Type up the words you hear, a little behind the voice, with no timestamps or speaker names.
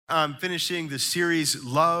I'm finishing the series,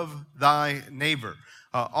 Love Thy Neighbor.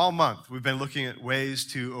 All month, we've been looking at ways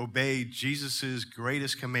to obey Jesus'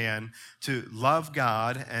 greatest command to love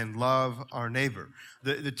God and love our neighbor.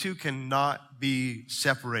 The two cannot be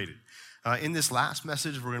separated. In this last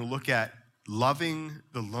message, we're going to look at loving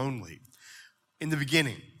the lonely. In the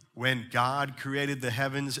beginning, when God created the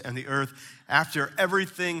heavens and the earth, after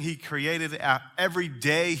everything he created, every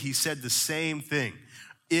day he said the same thing.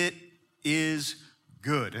 It is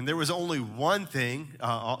good. And there was only one thing,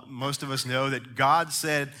 most of us know, that God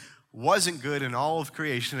said wasn't good in all of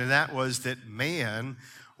creation, and that was that man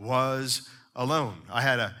was alone. I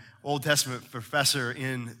had an Old Testament professor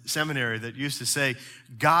in seminary that used to say,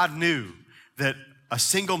 God knew that a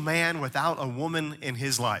single man without a woman in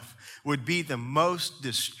his life would be the most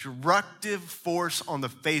destructive force on the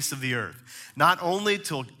face of the earth, not only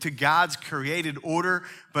to God's created order,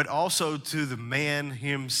 but also to the man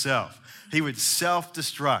himself. He would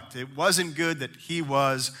self-destruct. It wasn't good that he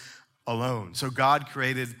was alone. So God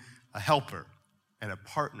created a helper and a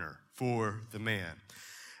partner for the man.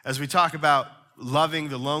 As we talk about loving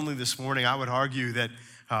the lonely this morning, I would argue that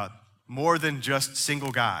more than just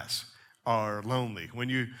single guys are lonely. When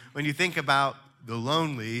you think about the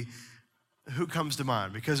lonely, who comes to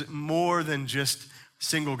mind? Because more than just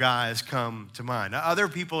single guys come to mind. Now, other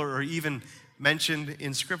people are even mentioned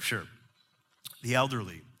in Scripture. The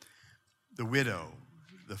elderly, the widow,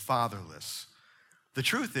 the fatherless. The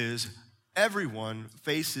truth is, everyone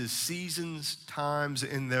faces seasons, times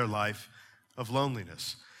in their life of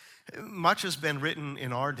loneliness. Much has been written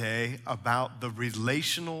in our day about the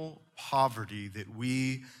relational poverty that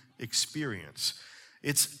we experience.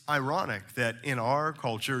 It's ironic that in our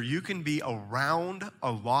culture, you can be around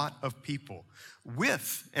a lot of people,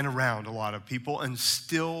 with and around a lot of people, and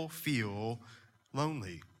still feel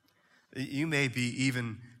lonely. You may be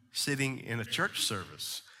even sitting in a church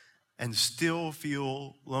service and still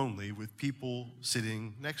feel lonely with people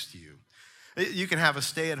sitting next to you. You can have a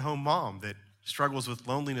stay-at-home mom that struggles with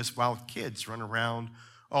loneliness while kids run around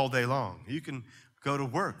all day long. You can go to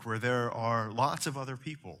work where there are lots of other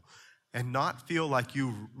people and not feel like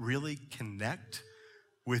you really connect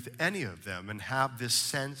with any of them and have this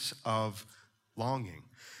sense of longing.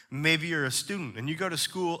 Maybe you're a student and you go to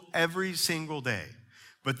school every single day,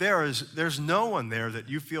 but there's no one there that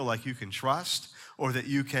you feel like you can trust or that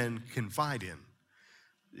you can confide in.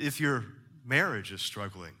 If your marriage is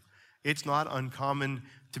struggling, it's not uncommon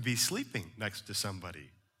to be sleeping next to somebody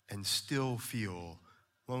and still feel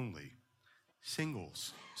lonely.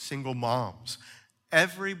 Singles, single moms,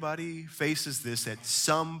 everybody faces this at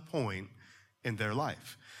some point in their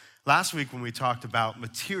life. Last week when we talked about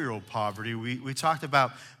material poverty, we talked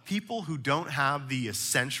about people who don't have the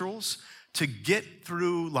essentials to get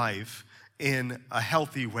through life in a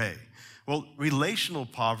healthy way. Well, relational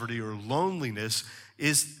poverty or loneliness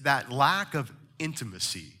is that lack of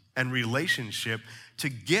intimacy and relationship to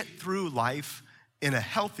get through life in a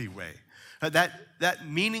healthy way. That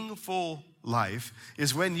meaningful life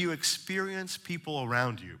is when you experience people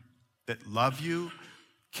around you that love you,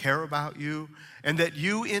 care about you, and that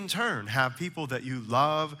you in turn have people that you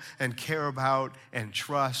love and care about and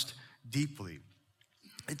trust deeply.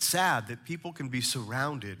 It's sad that people can be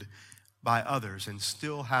surrounded by others and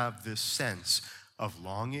still have this sense of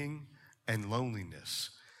longing and loneliness.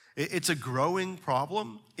 It's a growing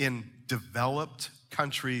problem in developed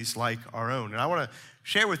countries like our own. And I want to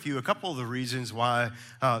share with you a couple of the reasons why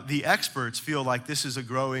the experts feel like this is a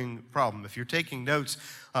growing problem. If you're taking notes,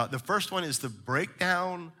 the first one is the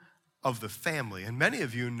breakdown of the family. And many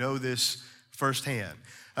of you know this firsthand.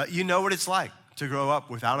 You know what it's like to grow up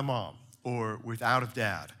without a mom or without a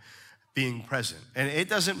dad being present. And it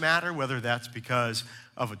doesn't matter whether that's because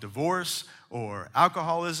of a divorce or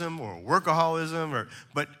alcoholism or workaholism,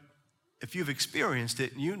 but if you've experienced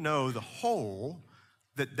it, you know the hole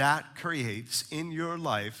that creates in your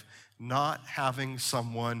life not having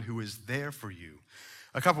someone who is there for you.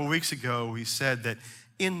 A couple of weeks ago, we said that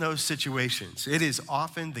in those situations, it is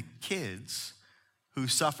often the kids who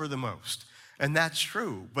suffer the most. And that's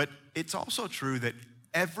true, but it's also true that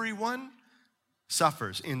everyone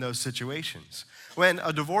suffers in those situations. When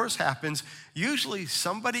a divorce happens, usually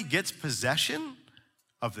somebody gets possession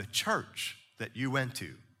of the church that you went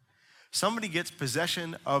to. Somebody gets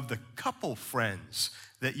possession of the couple friends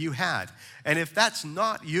that you had. And if that's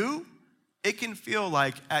not you, it can feel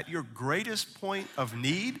like at your greatest point of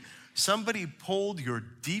need, somebody pulled your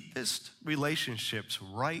deepest relationships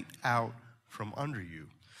right out from under you.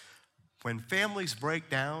 When families break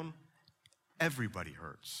down, everybody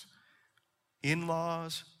hurts.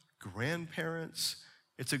 In-laws, grandparents,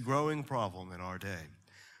 it's a growing problem in our day.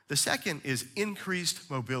 The second is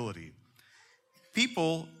increased mobility.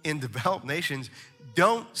 People in developed nations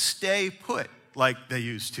don't stay put like they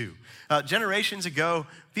used to. Generations ago,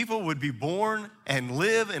 people would be born and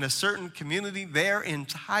live in a certain community their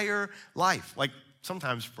entire life, like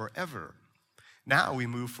sometimes forever. Now we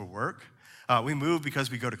move for work. We move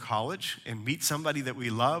because we go to college and meet somebody that we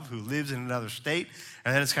love who lives in another state.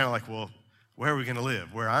 And then it's kind of like, well, where are we going to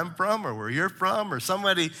live? Where I'm from or where you're from or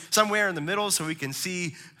somewhere in the middle so we can see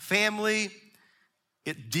family.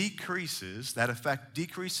 That effect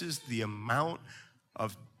decreases the amount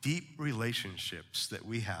of deep relationships that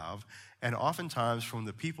we have, and oftentimes from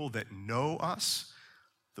the people that know us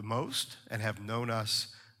the most and have known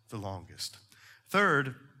us the longest.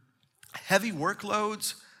 Third, heavy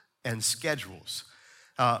workloads and schedules.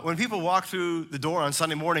 When people walk through the door on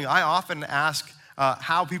Sunday morning, I often ask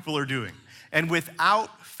how people are doing. And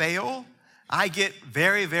without fail, I get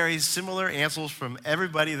very, very similar answers from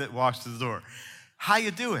everybody that walks through the door. How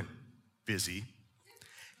you doing? Busy.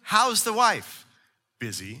 How's the wife?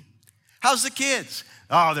 Busy. How's the kids?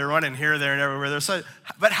 Oh, they're running here, there, and everywhere.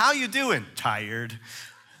 But how you doing? Tired.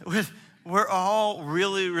 We're all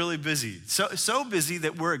really, really busy. So busy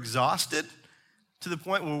that we're exhausted to the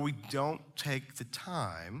point where we don't take the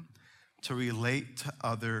time to relate to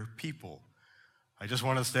other people. I just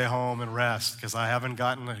want to stay home and rest because I haven't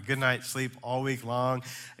gotten a good night's sleep all week long.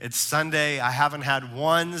 It's Sunday. I haven't had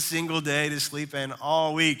one single day to sleep in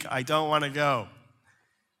all week. I don't want to go.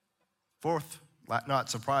 Fourth,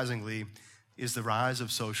 not surprisingly, is the rise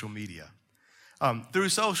of social media. Through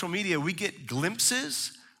social media, we get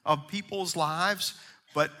glimpses of people's lives,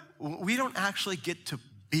 but we don't actually get to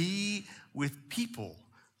be with people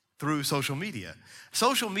through social media.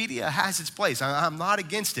 Social media has its place. I'm not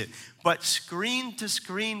against it, but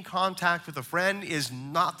screen-to-screen contact with a friend is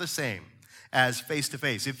not the same as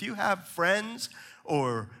face-to-face. If you have friends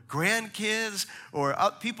or grandkids or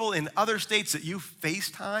people in other states that you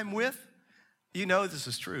FaceTime with, you know this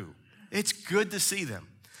is true. It's good to see them.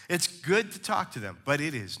 It's good to talk to them, but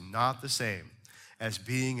it is not the same as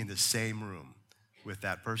being in the same room with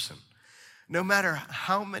that person. No matter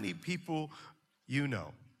how many people you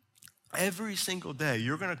know, every single day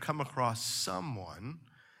you're going to come across someone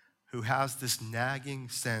who has this nagging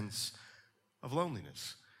sense of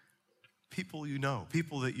loneliness. People you know,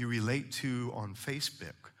 people that you relate to on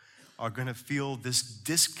Facebook are going to feel this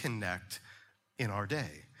disconnect in our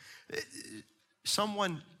day.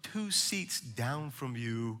 Someone 2 seats down from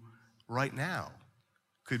you right now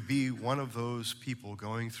could be one of those people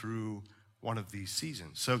going through one of these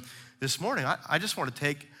seasons. So this morning, I just want to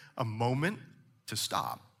take a moment to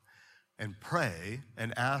stop and pray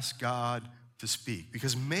and ask God to speak,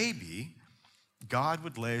 because maybe God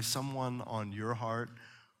would lay someone on your heart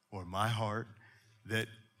or my heart that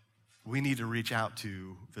we need to reach out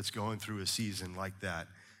to that's going through a season like that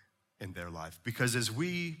in their life. Because as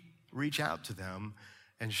we reach out to them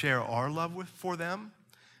and share our love for them,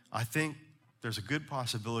 I think there's a good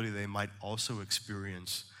possibility they might also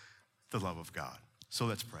experience the love of God. So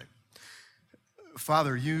let's pray.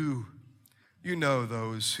 Father, you know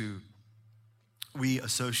those who we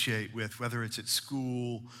associate with, whether it's at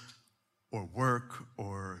school or work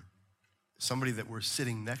or somebody that we're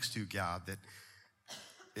sitting next to, God, that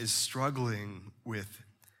is struggling with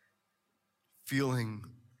feeling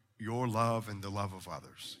your love and the love of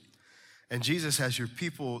others. And Jesus, as your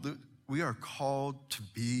people, we are called to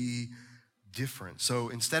be different. So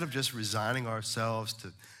instead of just resigning ourselves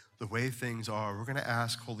to the way things are, we're going to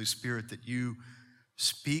ask, Holy Spirit, that you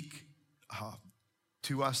speak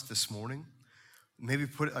to us this morning. Maybe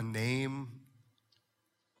put a name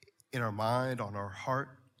in our mind, on our heart,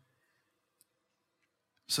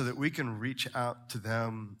 so that we can reach out to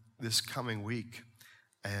them this coming week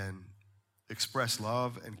and express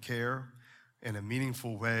love and care in a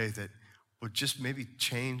meaningful way that will just maybe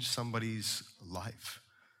change somebody's life.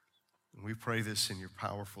 And we pray this in your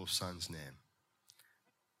powerful Son's name.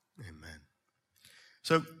 Amen.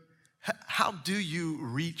 So how do you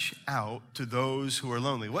reach out to those who are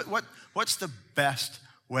lonely? What's the best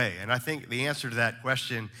way? And I think the answer to that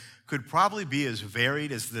question could probably be as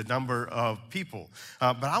varied as the number of people.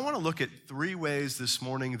 But I want to look at 3 ways this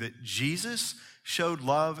morning that Jesus showed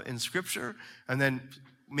love in Scripture, and then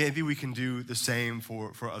maybe we can do the same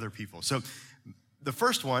for other people. So the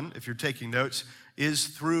first one, if you're taking notes, is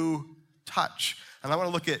through touch. And I want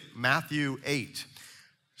to look at Matthew 8.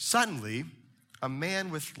 Suddenly, a man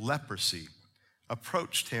with leprosy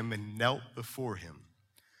approached him and knelt before him.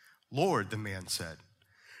 "Lord," the man said,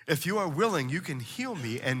 "if you are willing, you can heal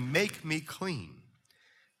me and make me clean."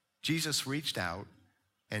 Jesus reached out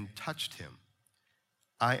and touched him.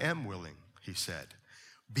 "I am willing," he said.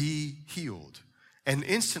 be healed. And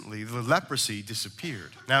instantly the leprosy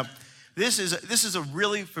disappeared. Now, this is a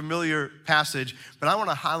really familiar passage, but I want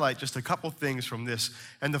to highlight just a couple things from this.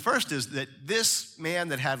 And the first is that this man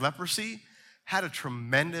that had leprosy had a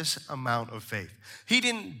tremendous amount of faith. He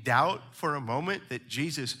didn't doubt for a moment that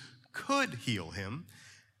Jesus could heal him.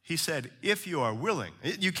 He said, if you are willing,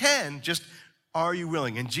 you can, just are you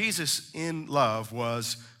willing? And Jesus in love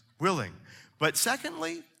was willing. But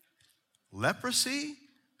secondly, leprosy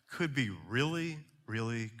could be really,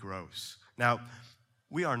 really gross. Now,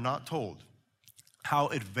 we are not told how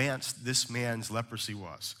advanced this man's leprosy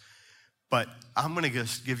was, but I'm gonna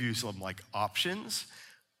just give you some options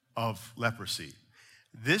of leprosy.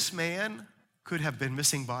 This man could have been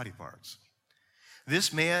missing body parts.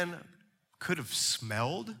 This man could have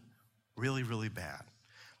smelled really, really bad.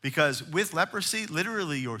 Because with leprosy,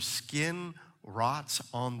 literally your skin rots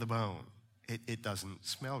on the bone. It doesn't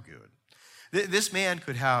smell good. This man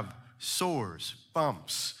could have sores,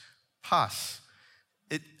 bumps, pus.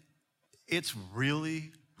 It's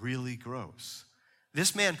really, really gross.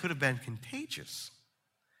 This man could have been contagious.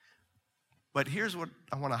 But here's what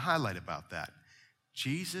I want to highlight about that.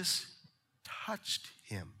 Jesus touched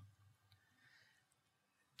him.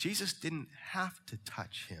 Jesus didn't have to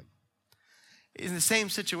touch him. In the same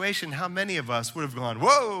situation, how many of us would have gone,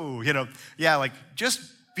 whoa, just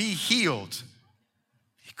be healed?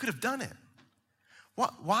 He could have done it.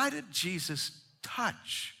 Why did Jesus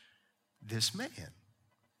touch this man?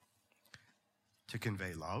 To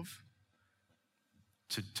convey love,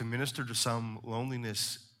 to minister to some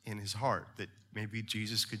loneliness in his heart that maybe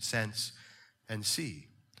Jesus could sense and see.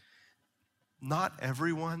 Not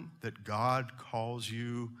everyone that God calls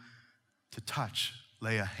you to touch,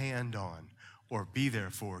 lay a hand on, or be there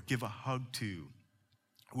for, give a hug to,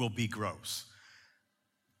 will be gross.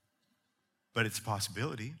 But it's a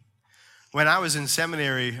possibility. When I was in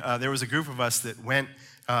seminary, there was a group of us that went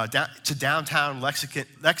to downtown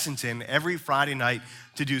Lexington every Friday night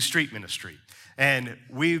to do street ministry. And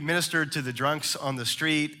we ministered to the drunks on the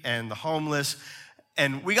street and the homeless.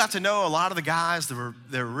 And we got to know a lot of the guys. They were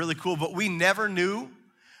really cool. But we never knew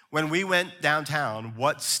when we went downtown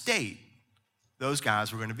what state those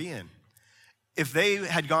guys were going to be in. If they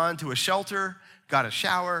had gone to a shelter, got a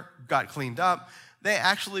shower, got cleaned up, they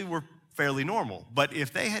actually were fairly normal. But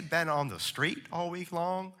if they had been on the street all week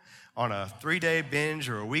long, on a 3-day binge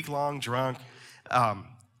or a week-long drunk,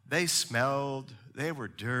 they smelled, they were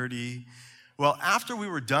dirty. Well, after we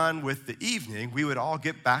were done with the evening, we would all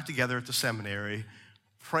get back together at the seminary,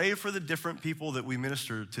 pray for the different people that we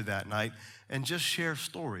ministered to that night, and just share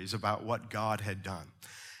stories about what God had done.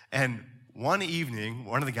 And one evening,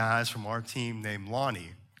 one of the guys from our team named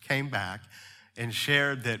Lonnie came back and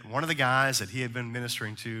shared that one of the guys that he had been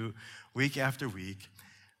ministering to week after week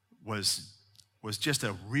was just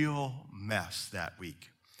a real mess that week.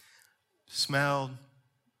 Smelled,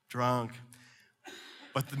 drunk,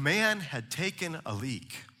 but the man had taken a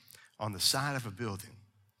leak on the side of a building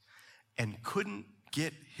and couldn't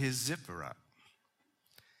get his zipper up.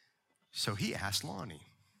 So he asked Lonnie.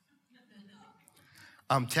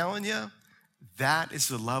 I'm telling you, that is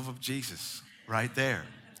the love of Jesus right there.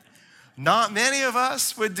 Not many of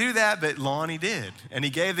us would do that, but Lonnie did. And he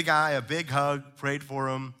gave the guy a big hug, prayed for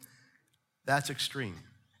him. That's extreme.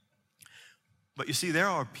 But you see, there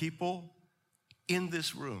are people in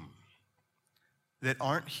this room that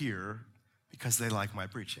aren't here because they like my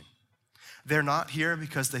preaching. They're not here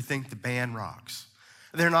because they think the band rocks.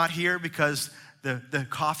 They're not here because the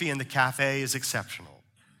coffee in the cafe is exceptional.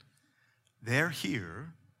 They're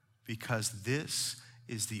here because this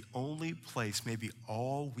is the only place, maybe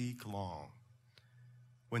all week long,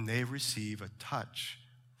 when they receive a touch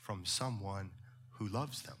from someone who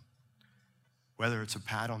loves them. Whether it's a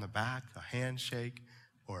pat on the back, a handshake,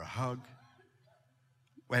 or a hug.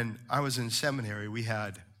 When I was in seminary, we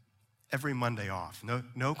had every Monday off.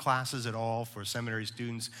 No classes at all for seminary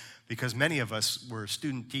students because many of us were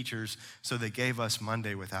student teachers, so they gave us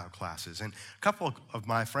Monday without classes. And a couple of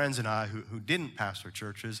my friends and I who didn't pastor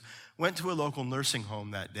churches went to a local nursing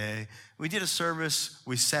home that day. We did a service,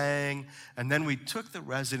 we sang, and then we took the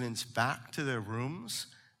residents back to their rooms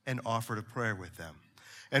and offered a prayer with them.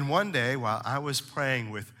 And one day, while I was praying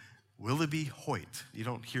with Willoughby Hoyt, you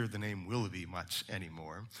don't hear the name Willoughby much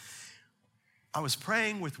anymore, I was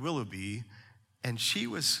praying with Willoughby, and she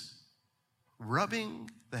was rubbing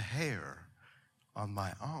the hair on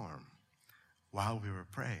my arm while we were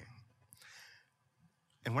praying.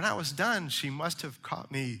 And when I was done, she must have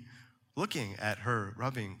caught me looking at her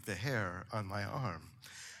rubbing the hair on my arm.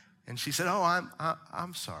 And she said, "Oh,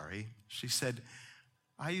 I'm sorry." She said,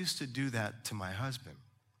 "I used to do that to my husband.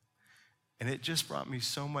 And it just brought me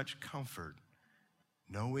so much comfort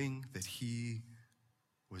knowing that he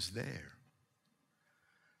was there.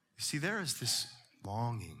 You see, there is this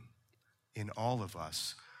longing in all of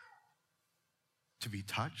us to be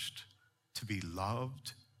touched, to be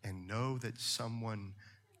loved, and know that someone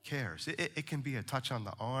cares. It can be a touch on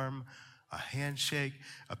the arm, a handshake,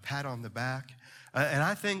 a pat on the back. And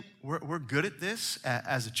I think we're good at this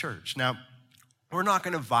as a church. Now, we're not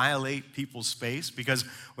going to violate people's space, because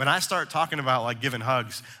when I start talking about like giving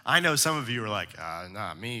hugs, I know some of you are like,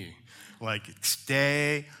 not me. Like,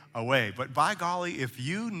 stay away. But by golly, if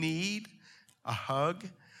you need a hug,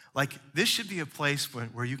 like, this should be a place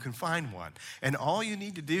where you can find one. And all you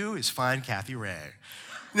need to do is find Kathy Ray.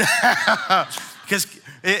 Because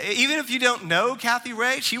even if you don't know Kathy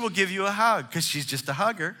Ray, she will give you a hug because she's just a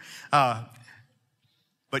hugger.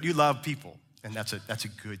 But you love people, and that's a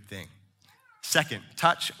good thing. Second,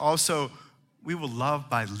 touch. Also, we will love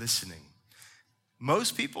by listening.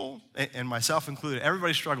 Most people, and myself included,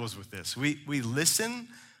 everybody struggles with this. We listen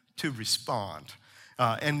to respond.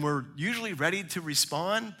 And we're usually ready to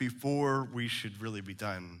respond before we should really be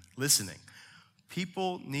done listening.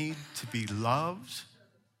 People need to be loved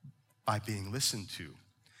by being listened to.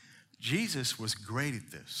 Jesus was great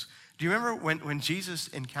at this. Do you remember when Jesus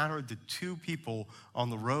encountered the two people on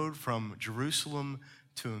the road from Jerusalem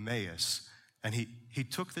to Emmaus, and he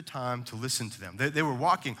took the time to listen to them? They were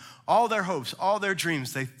walking all their hopes, all their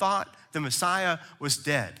dreams. They thought the Messiah was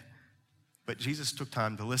dead, but Jesus took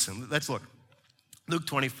time to listen. Let's look. Luke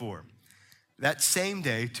 24. That same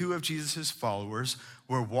day, two of Jesus' followers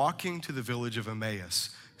were walking to the village of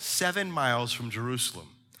Emmaus, 7 miles from Jerusalem.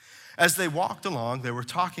 As they walked along, they were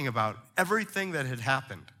talking about everything that had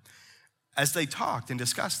happened. As they talked and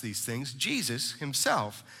discussed these things, Jesus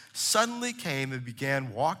himself suddenly came and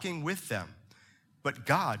began walking with them, but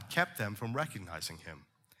God kept them from recognizing him.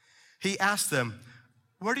 He asked them,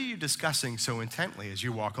 "What are you discussing so intently as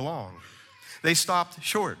you walk along?" They stopped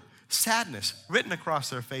short, sadness written across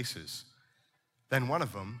their faces. Then one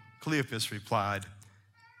of them, Cleopas, replied,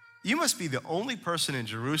 "You must be the only person in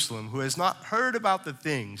Jerusalem who has not heard about the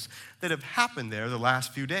things that have happened there the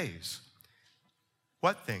last few days."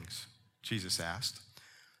 "What things?" Jesus asked.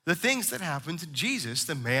 "The things that happened to Jesus,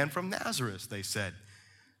 the man from Nazareth," they said.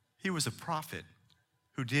 "He was a prophet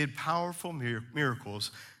who did powerful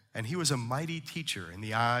miracles, and he was a mighty teacher in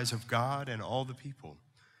the eyes of God and all the people.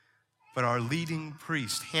 But our leading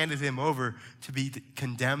priest handed him over to be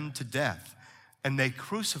condemned to death, and they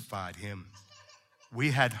crucified him.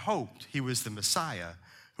 We had hoped he was the Messiah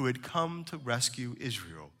who had come to rescue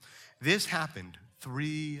Israel. This happened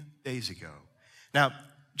 3 days ago." Now,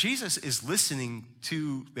 Jesus is listening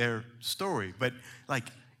to their story, but like,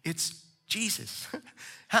 it's Jesus.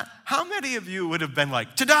 How many of you would have been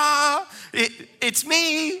like, "Ta-da, it's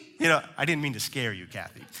me"? You know, I didn't mean to scare you,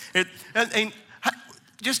 Kathy.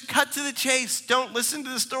 Just cut to the chase. Don't listen to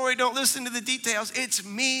the story. Don't listen to the details. It's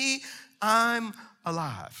me. I'm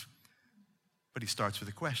alive. But he starts with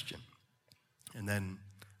a question, and then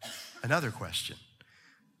another question,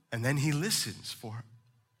 and then he listens for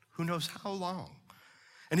who knows how long.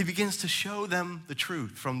 And he begins to show them the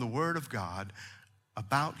truth from the Word of God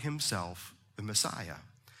about himself, the Messiah.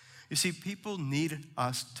 You see, people need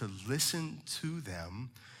us to listen to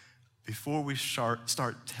them before we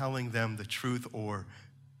start telling them the truth or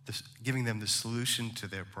giving them the solution to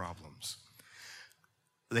their problems.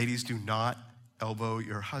 Ladies, do not elbow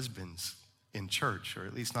your husbands in church, or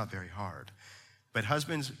at least not very hard. But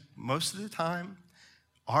husbands, most of the time,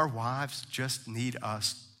 our wives just need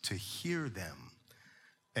us to hear them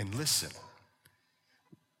and listen.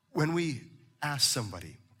 When we ask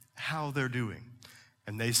somebody how they're doing,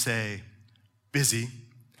 and they say, "Busy,"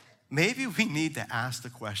 maybe we need to ask the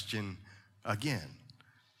question again,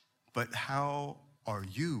 but how are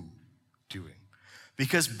you doing?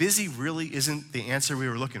 Because busy really isn't the answer we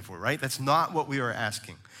were looking for, right? That's not what we were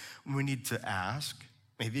asking. We need to ask,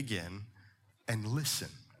 maybe again, and listen.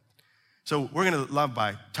 So we're going to love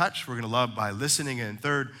by touch, we're going to love by listening, and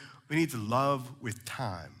third, we need to love with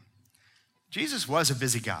time. Jesus was a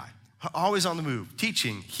busy guy, always on the move,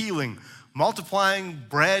 teaching, healing, multiplying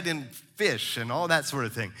bread and fish and all that sort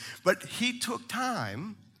of thing. But he took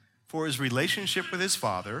time for his relationship with his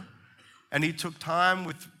Father, and he took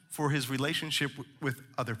time for his relationship with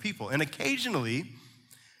other people. And occasionally,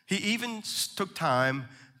 he even took time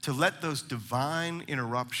to let those divine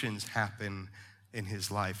interruptions happen in his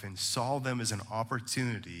life and saw them as an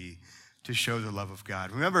opportunity to show the love of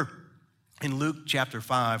God. Remember in Luke chapter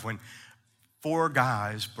 5 when 4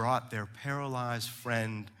 guys brought their paralyzed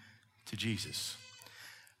friend to Jesus.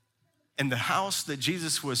 And the house that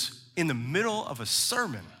Jesus was in the middle of a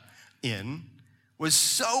sermon, in was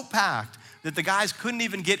so packed that the guys couldn't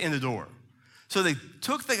even get in the door. So they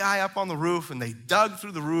took the guy up on the roof and they dug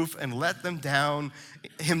through the roof and let him down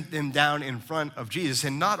in front of Jesus.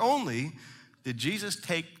 And not only did Jesus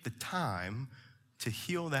take the time to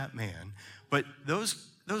heal that man, but those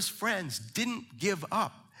friends didn't give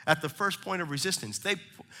up at the first point of resistance. They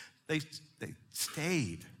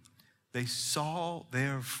stayed. They saw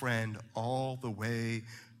their friend all the way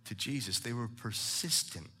to Jesus. They were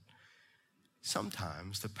persistent.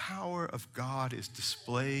 Sometimes the power of God is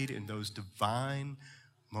displayed in those divine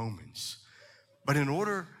moments. But in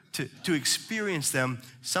order to experience them,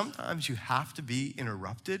 sometimes you have to be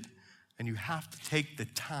interrupted and you have to take the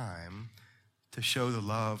time to show the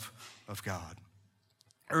love of God.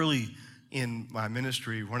 Early in my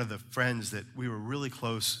ministry, one of the friends that we were really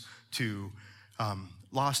close to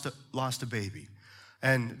lost a baby.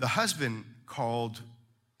 And the husband called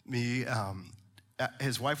me.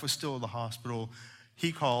 His wife was still in the hospital.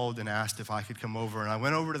 He called and asked if I could come over. And I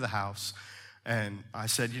went over to the house and I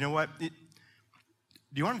said, you know what? Do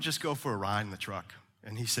you want to just go for a ride in the truck?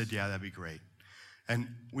 And he said, yeah, that'd be great. And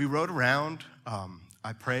we rode around.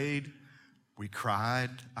 I prayed. We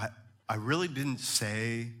cried. I really didn't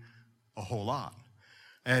say a whole lot.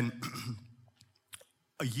 And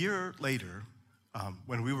a year later,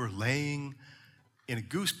 when we were laying in a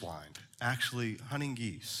goose blind, actually hunting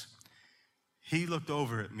geese, he looked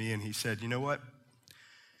over at me and he said, you know what?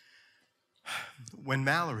 When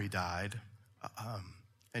Mallory died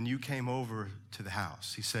and you came over to the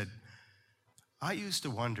house, he said, I used to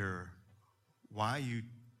wonder why you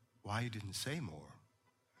didn't say more.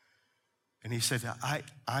 And he said,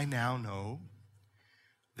 I now know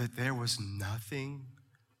that there was nothing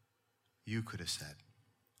you could have said.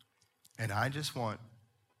 And I just want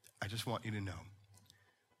you to know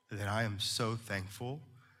that I am so thankful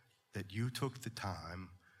that you took the time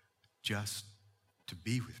just to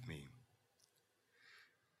be with me.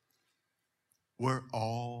 We're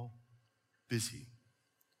all busy.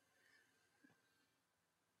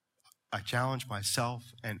 I challenge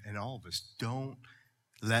myself and all of us, don't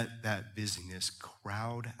let that busyness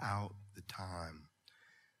crowd out the time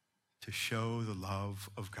to show the love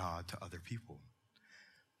of God to other people.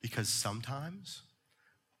 Because sometimes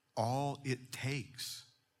all it takes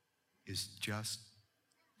is just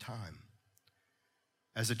time.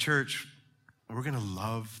 As a church, we're going to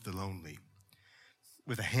love the lonely.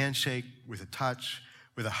 With a handshake, with a touch,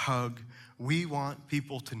 with a hug. We want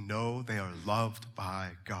people to know they are loved by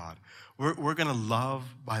God. We're going to love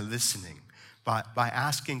by listening, by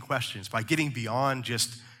asking questions, by getting beyond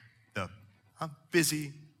just I'm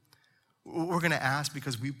busy. We're going to ask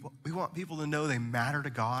because we want people to know they matter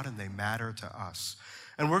to God and they matter to us.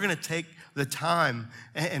 And we're going to take the time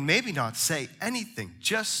and maybe not say anything,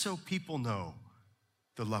 just so people know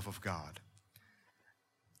the love of God.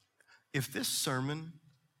 If this sermon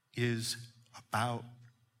is about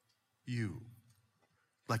you,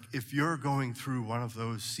 like if you're going through one of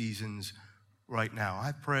those seasons right now,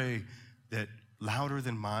 I pray that louder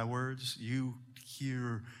than my words, you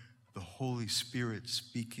hear the Holy Spirit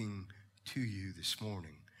speaking to you this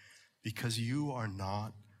morning, because you are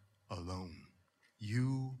not alone.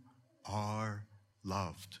 You are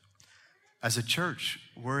loved. As a church,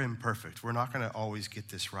 we're imperfect. We're not going to always get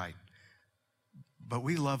this right. But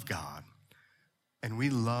we love God, and we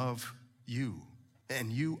love you,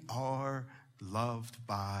 and you are loved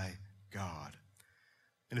by God.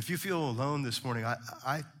 And if you feel alone this morning,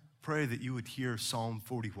 I pray that you would hear Psalm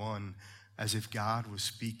 41 as if God was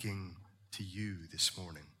speaking to you this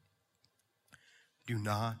morning. Do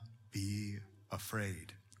not be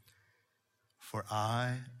afraid, for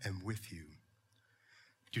I am with you.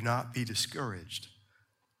 Do not be discouraged,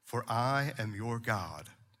 for I am your God.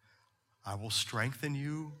 I will strengthen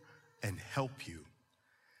you and help you.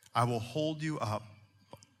 I will hold you up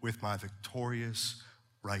with my victorious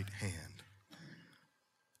right hand.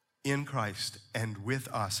 In Christ and with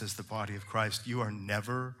us as the body of Christ, you are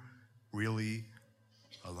never really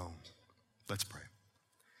alone. Let's pray.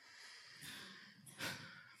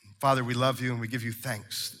 Father, we love you and we give you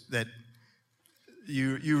thanks that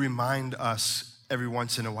you remind us every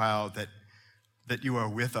once in a while that you are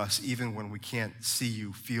with us even when we can't see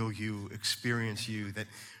you, feel you, experience you,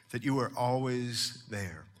 that you are always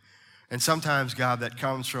there. And sometimes, God, that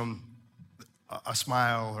comes from a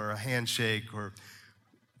smile or a handshake or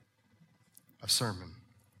a sermon.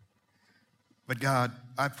 But God,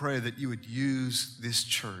 I pray that you would use this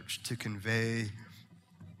church to convey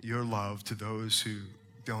your love to those who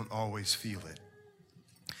don't always feel it.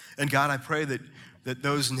 And God, I pray that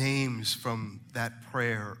those names from that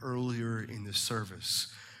prayer earlier in the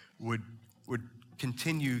service would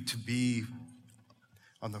continue to be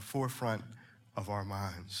on the forefront of our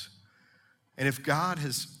minds. And if God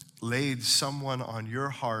has laid someone on your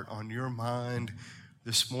heart, on your mind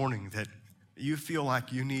this morning that you feel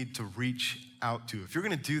like you need to reach out to, if you're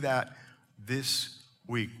going to do that this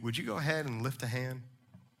week, would you go ahead and lift a hand?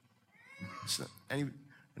 So, a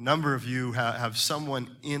number of you have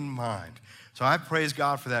someone in mind. So I praise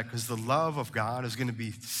God for that, because the love of God is going to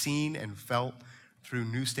be seen and felt through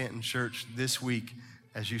New Stanton Church this week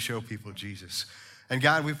as you show people Jesus. And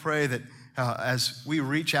God, we pray that as we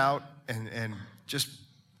reach out and just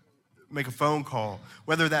make a phone call,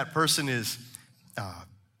 whether that person is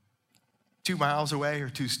 2 miles away or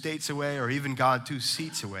 2 states away or even, God, 2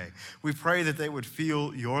 seats away, we pray that they would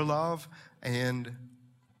feel your love and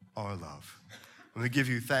our love. And we give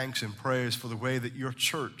you thanks and praise for the way that your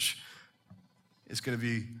church is going to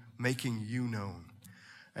be making you known.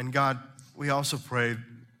 And God, we also pray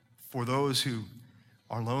for those who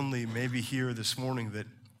are lonely, maybe here this morning,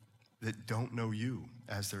 that don't know you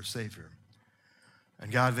as their Savior.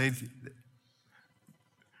 And God,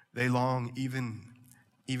 they long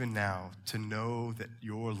even now to know that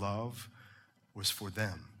your love was for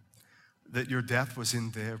them, that your death was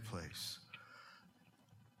in their place,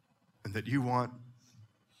 and that you want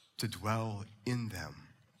to dwell in them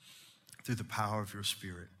through the power of your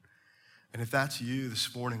Spirit. And if that's you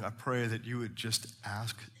this morning, I pray that you would just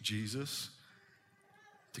ask Jesus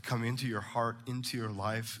to come into your heart, into your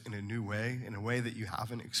life in a new way, in a way that you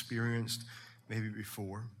haven't experienced maybe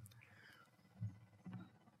before.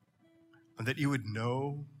 And that you would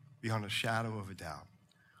know beyond a shadow of a doubt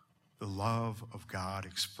the love of God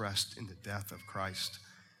expressed in the death of Christ,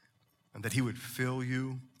 and that he would fill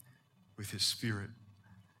you with his Spirit,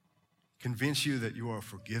 convince you that you are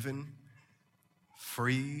forgiven,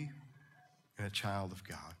 free, and a child of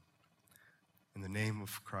God. In the name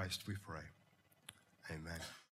of Christ we pray. Amen.